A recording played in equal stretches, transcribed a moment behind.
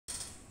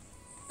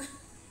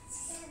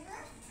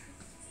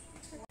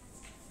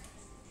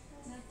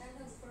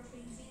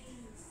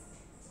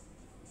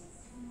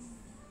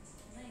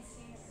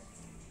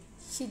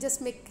She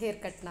just make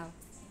haircut now.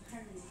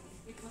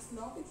 It was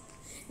long.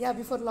 Yeah,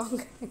 before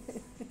long.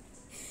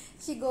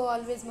 She go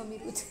always,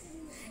 Mummy Ruth.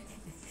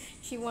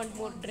 She want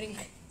more drink.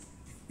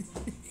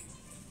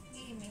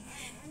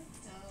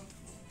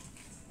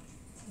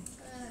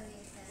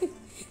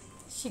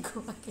 She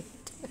go again.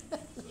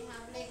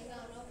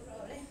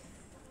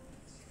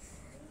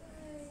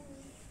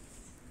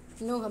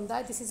 No,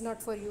 Hamda, this is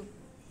not for you.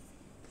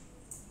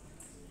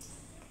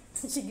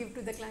 She give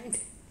to the client.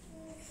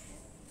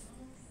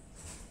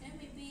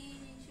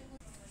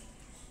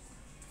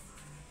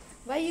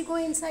 Why you go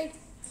inside?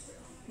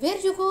 Where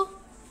you go?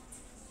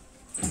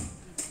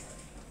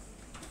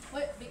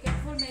 Wait, be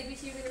careful. Maybe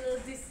she will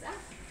this.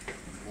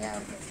 Yeah,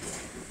 okay.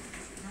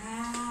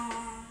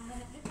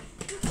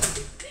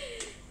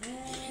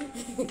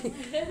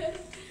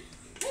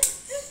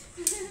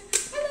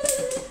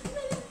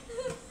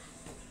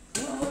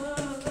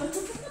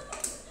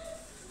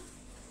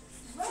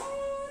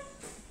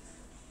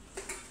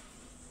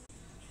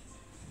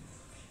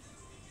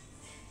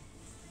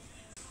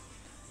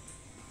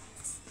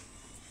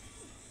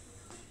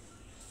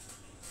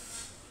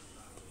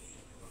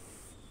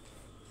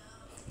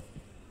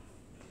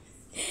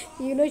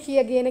 You know, she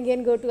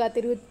again go to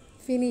Atirut.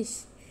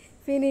 Finish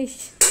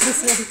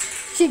this one.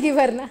 She give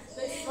her na.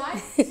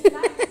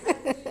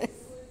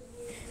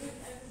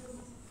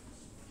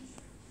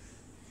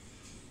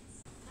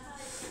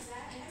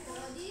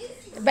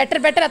 Better.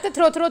 Ate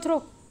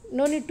throw.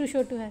 No need to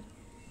show to her.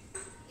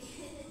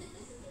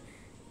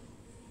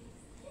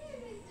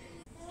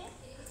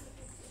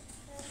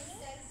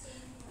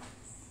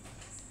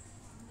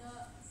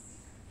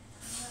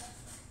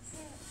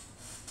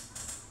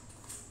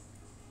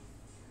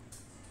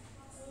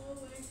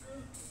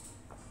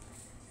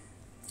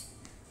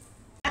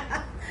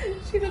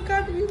 She look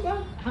at me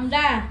back.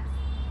 Hamda,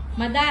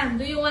 Madam,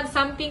 do you want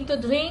something to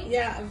drink?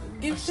 Yeah,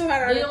 give to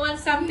her. Do you want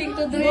something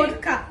to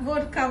drink?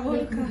 Vodka.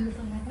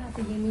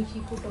 She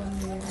put on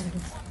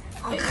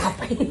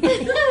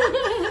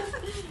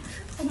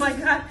Oh my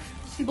God.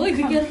 Boy,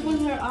 be careful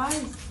her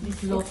eyes.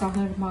 This loca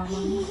her mama.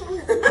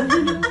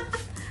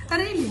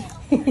 Really?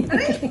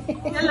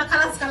 Yalla,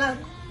 kalas.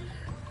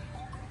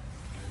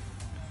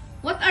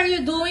 What are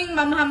you doing,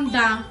 Ma'am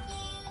Hamda?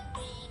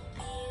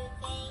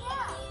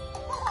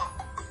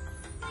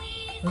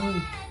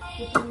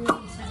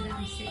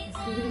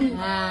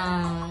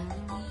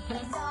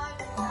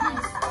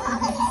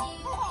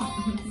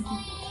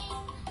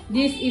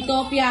 This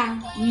Ethiopia.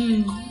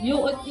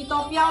 You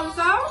Ethiopia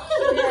also?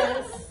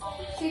 Yes.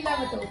 She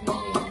love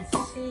Ethiopian.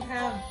 She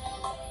have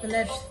the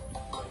left.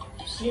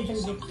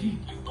 Little bit.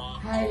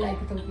 I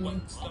like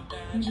Ethiopian.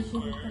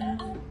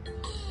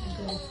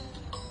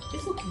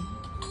 It's okay.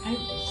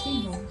 She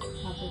knows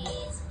how to do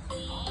it.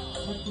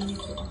 But we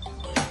need to ask.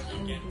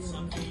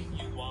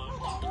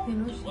 You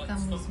know, she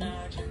come with me.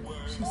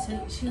 She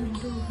said she will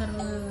do her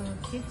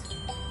kids.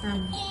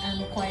 I'm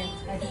quiet.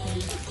 I don't know.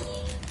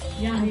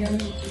 Yeah.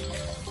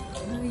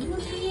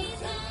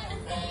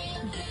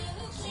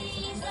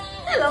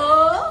 Hello.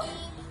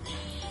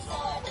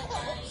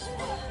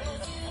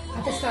 I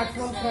have to start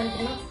from front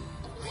now.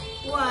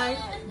 Why?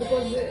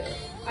 Because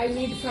I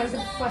need front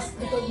first.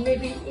 Because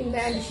maybe in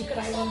the end she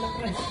cry on the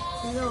front.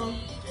 No.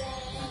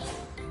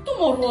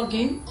 Tomorrow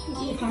again?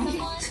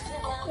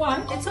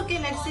 Why? It's okay,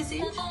 like 6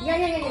 inch.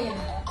 Yeah.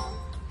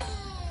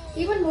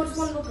 Even more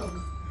small, no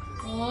problem.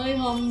 Oy,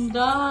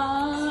 Hamda.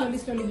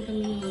 Slowly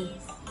becoming.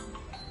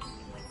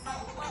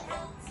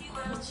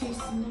 But she's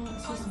not.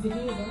 She's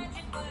believer.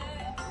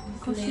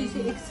 Because she's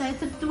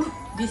excited too.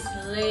 This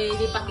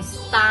lady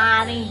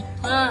Pakistani.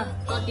 Huh?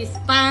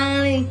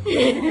 Pakistani.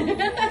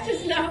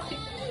 She's laughing.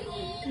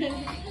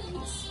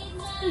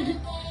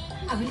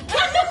 I will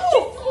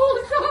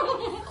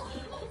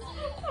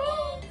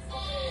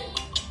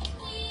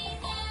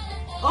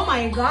Oh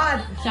my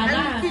God! I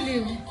will kill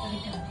you.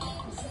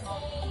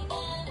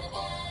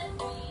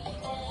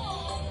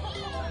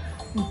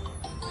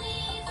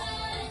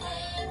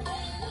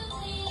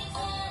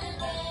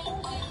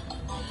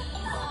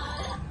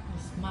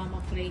 This mama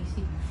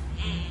crazy.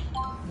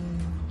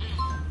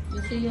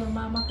 You see your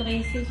mama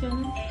crazy,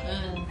 Shona?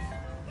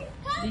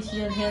 This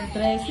your hair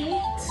crazy?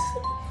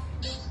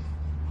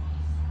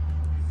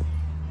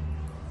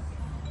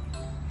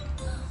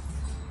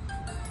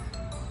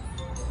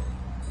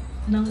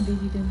 Now they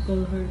didn't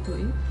call her to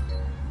it.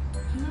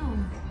 No.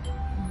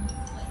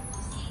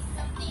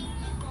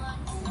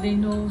 They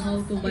know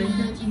how to buy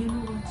her. You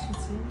know what she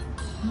said?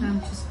 I'm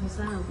just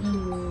myself.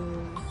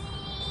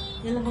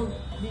 Yalla ho.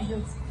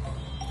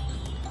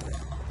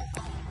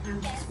 I'm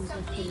just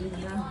myself to live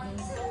down.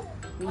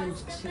 When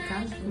she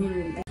comes,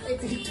 I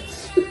think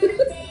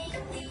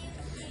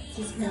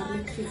she's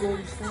garlic, she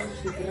goes down,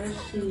 she brush,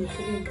 she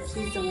clean.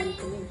 She's the one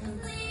clean.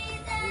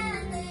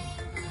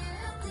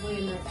 When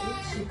I eat,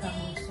 she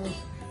comes also.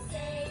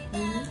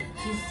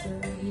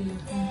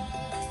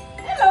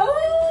 Hello!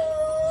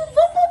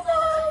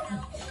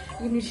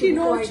 you need She to be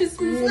knows quiet. she's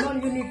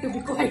You need to be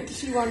quiet.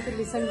 She want to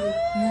listen to you.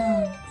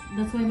 Yeah.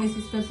 That's why my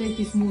sister said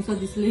this Musa,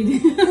 this lady.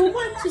 Too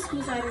much is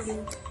already.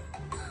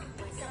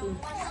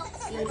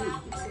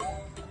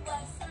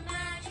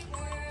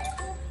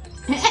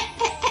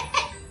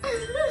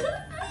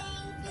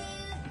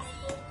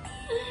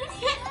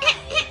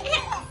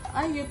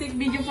 Ah, you take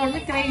video for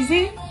me,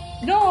 crazy?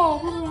 No!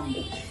 Come on.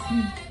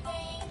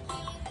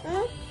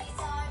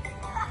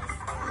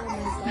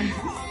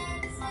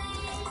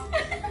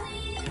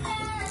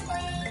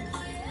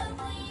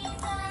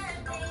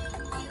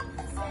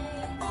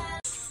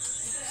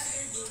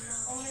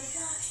 Oh my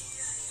God.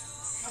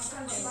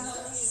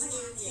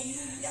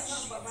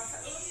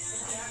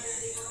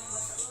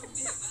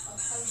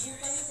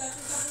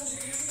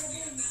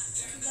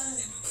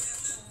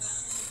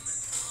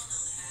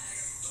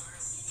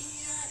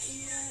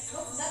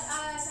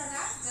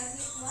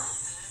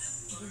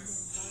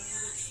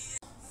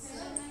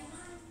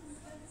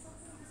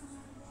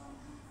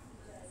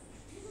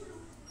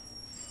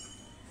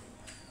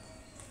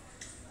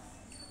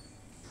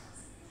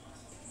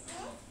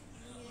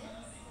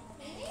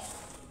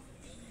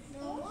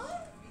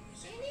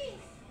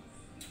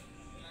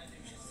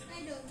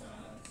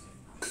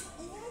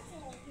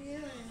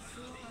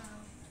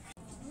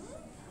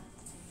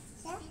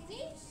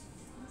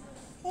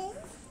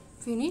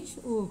 Finish?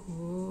 Oh.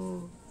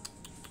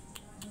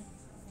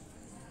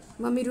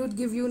 Mommy Ruth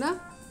give you na?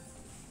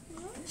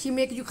 She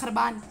make you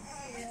kharban.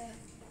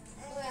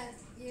 Well,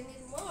 you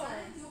need more.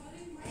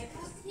 I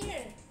put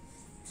here.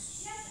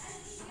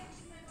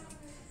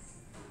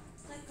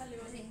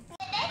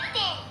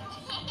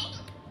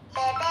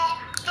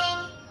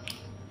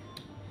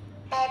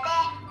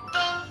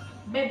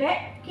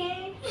 Bebek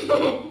king.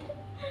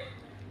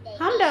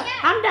 Hamda,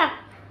 Hamda.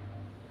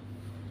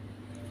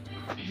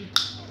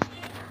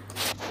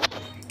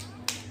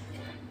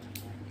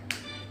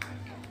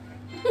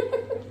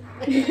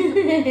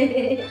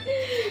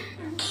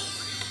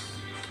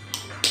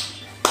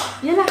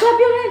 Yalla, clap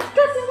your hands.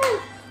 Clap your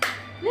hands.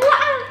 Yalla,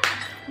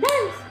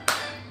 dance.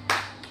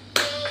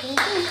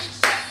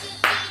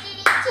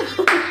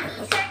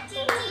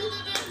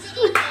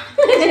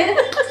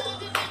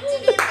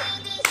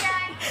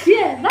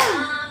 Yeah,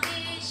 dance.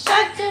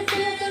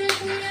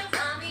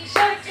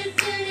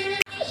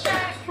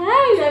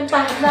 Ay,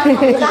 lempar.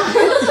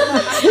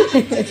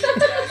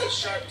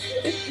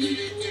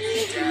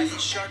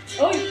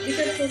 Oh,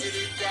 bisa tuh.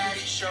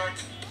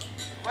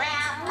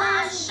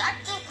 Grandma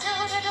shark doo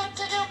doo doo doo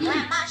doo doo.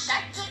 Grandma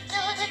shark doo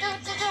doo doo doo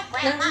doo doo.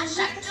 Grandma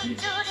shark doo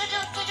doo doo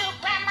doo doo doo.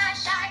 Grandma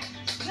shark.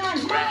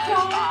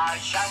 Grandma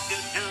shark doo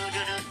doo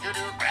doo doo doo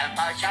doo.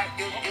 Grandma shark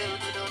doo doo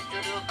doo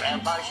doo doo.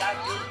 Grandma shark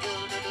doo